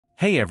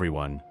Hey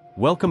everyone,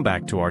 welcome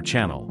back to our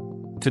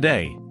channel.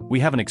 Today,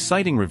 we have an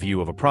exciting review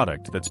of a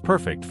product that's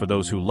perfect for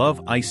those who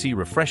love icy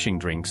refreshing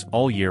drinks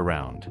all year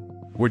round.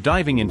 We're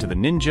diving into the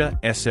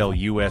Ninja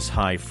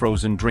SLUSHiE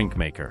Frozen Drink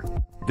Maker.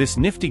 This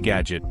nifty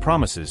gadget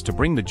promises to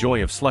bring the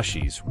joy of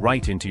slushies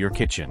right into your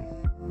kitchen.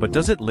 But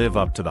does it live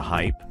up to the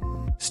hype?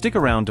 Stick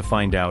around to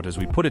find out as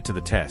we put it to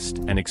the test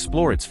and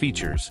explore its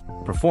features,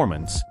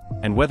 performance,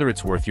 and whether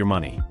it's worth your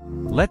money.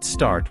 Let's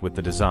start with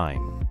the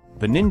design.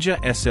 The Ninja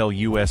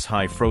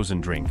SLUSHiE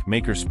Frozen Drink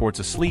Maker sports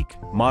a sleek,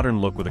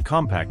 modern look with a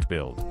compact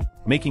build,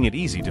 making it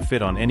easy to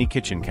fit on any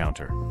kitchen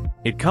counter.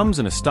 It comes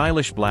in a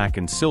stylish black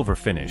and silver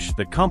finish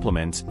that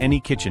complements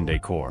any kitchen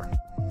decor.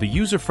 The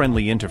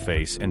user-friendly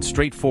interface and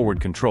straightforward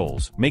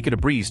controls make it a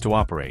breeze to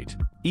operate,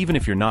 even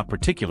if you're not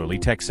particularly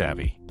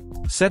tech-savvy.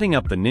 Setting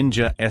up the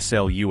Ninja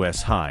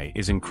SLUSHiE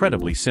is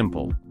incredibly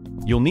simple.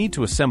 You'll need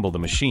to assemble the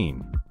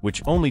machine,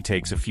 which only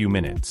takes a few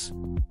minutes.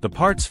 The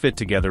parts fit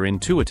together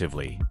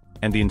intuitively,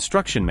 and the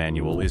instruction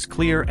manual is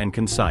clear and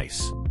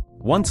concise.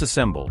 Once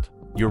assembled,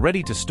 you're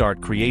ready to start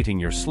creating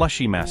your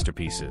slushy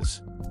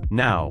masterpieces.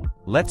 Now,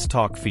 let's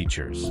talk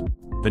features.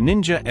 The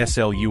Ninja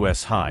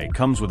SLUSHiE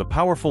comes with a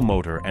powerful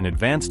motor and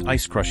advanced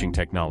ice-crushing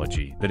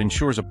technology that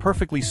ensures a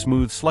perfectly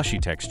smooth slushy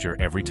texture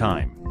every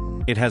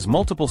time. It has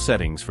multiple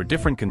settings for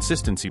different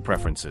consistency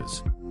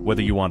preferences,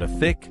 whether you want a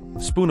thick,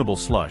 spoonable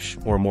slush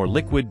or a more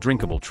liquid,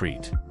 drinkable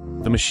treat.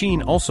 The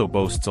machine also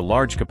boasts a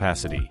large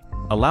capacity,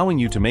 allowing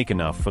you to make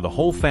enough for the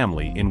whole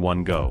family in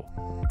one go.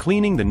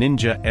 Cleaning the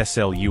Ninja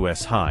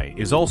SLUSHiE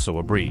is also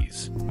a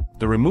breeze.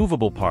 The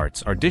removable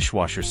parts are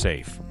dishwasher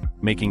safe,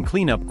 making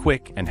cleanup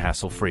quick and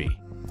hassle-free.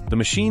 The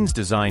machine's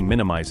design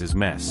minimizes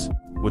mess,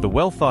 with a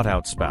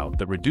well-thought-out spout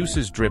that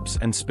reduces drips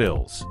and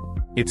spills.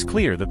 It's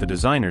clear that the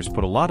designers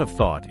put a lot of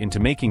thought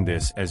into making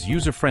this as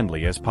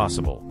user-friendly as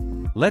possible.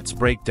 Let's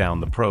break down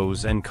the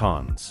pros and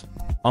cons.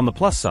 On the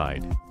plus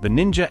side, the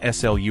Ninja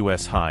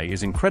SLUSHiE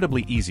is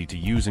incredibly easy to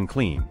use and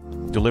clean,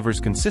 delivers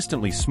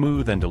consistently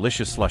smooth and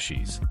delicious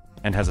slushies,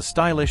 and has a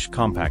stylish,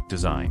 compact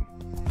design.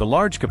 The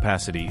large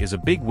capacity is a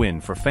big win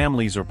for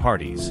families or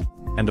parties,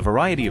 and the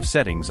variety of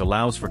settings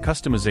allows for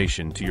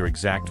customization to your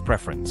exact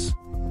preference.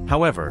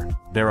 However,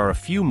 there are a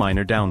few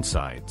minor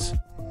downsides.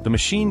 The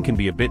machine can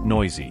be a bit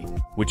noisy,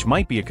 which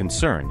might be a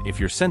concern if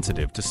you're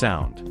sensitive to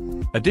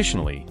sound.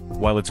 Additionally,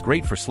 while it's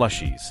great for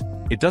slushies,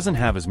 it doesn't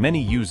have as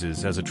many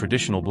uses as a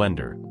traditional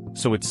blender,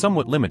 so it's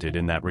somewhat limited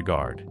in that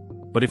regard.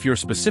 But if you're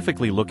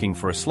specifically looking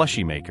for a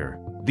slushie maker,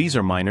 these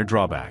are minor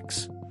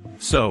drawbacks.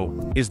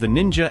 So, is the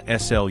Ninja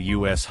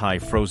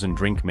SLUSHiE Frozen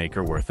Drink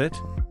Maker worth it?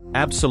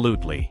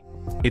 Absolutely.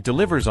 It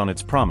delivers on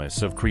its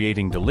promise of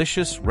creating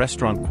delicious,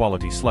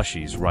 restaurant-quality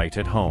slushies right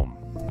at home.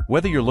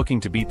 Whether you're looking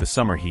to beat the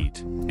summer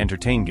heat,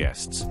 entertain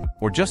guests,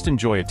 or just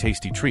enjoy a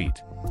tasty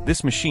treat,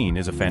 this machine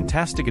is a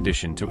fantastic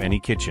addition to any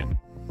kitchen.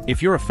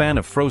 If you're a fan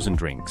of frozen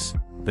drinks,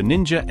 the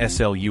Ninja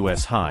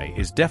SLUSHiE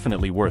is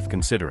definitely worth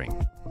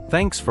considering.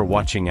 Thanks for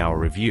watching our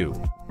review.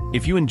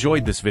 If you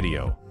enjoyed this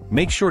video,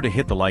 make sure to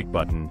hit the like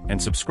button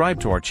and subscribe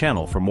to our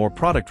channel for more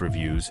product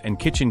reviews and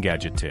kitchen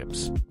gadget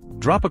tips.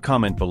 Drop a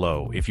comment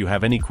below if you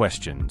have any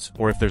questions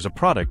or if there's a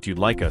product you'd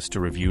like us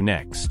to review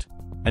next.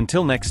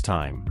 Until next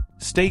time,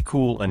 stay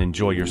cool and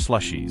enjoy your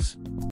slushies.